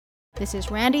This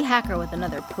is Randi Hacker with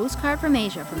another Postcard from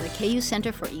Asia from the KU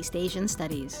Center for East Asian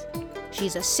Studies.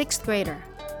 She's a 6th grader.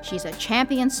 She's a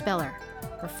champion speller.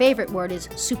 Her favorite word is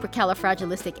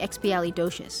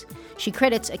supercalifragilisticexpialidocious. She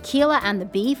credits Akeelah and the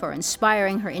Bee for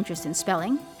inspiring her interest in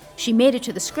spelling. She made it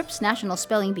to the Scripps National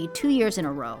Spelling Bee 2 years in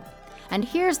a row. And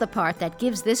here's the part that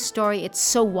gives this story its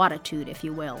so whatitude, if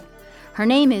you will. Her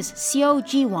name is Seo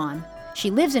Ji-won. She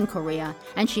lives in Korea,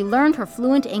 and she learned her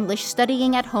fluent English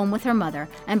studying at home with her mother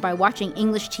and by watching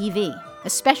English TV,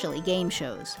 especially game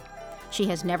shows. She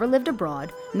has never lived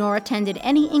abroad, nor attended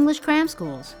any English cram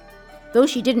schools. Though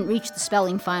she didn't reach the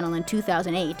spelling final in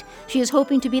 2008, she is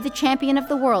hoping to be the champion of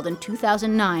the world in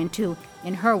 2009 to,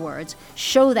 in her words,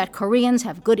 show that Koreans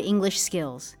have good English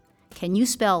skills. Can you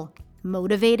spell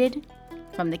motivated?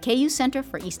 From the KU Center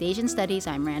for East Asian Studies,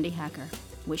 I'm Randi Hacker.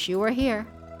 Wish you were here.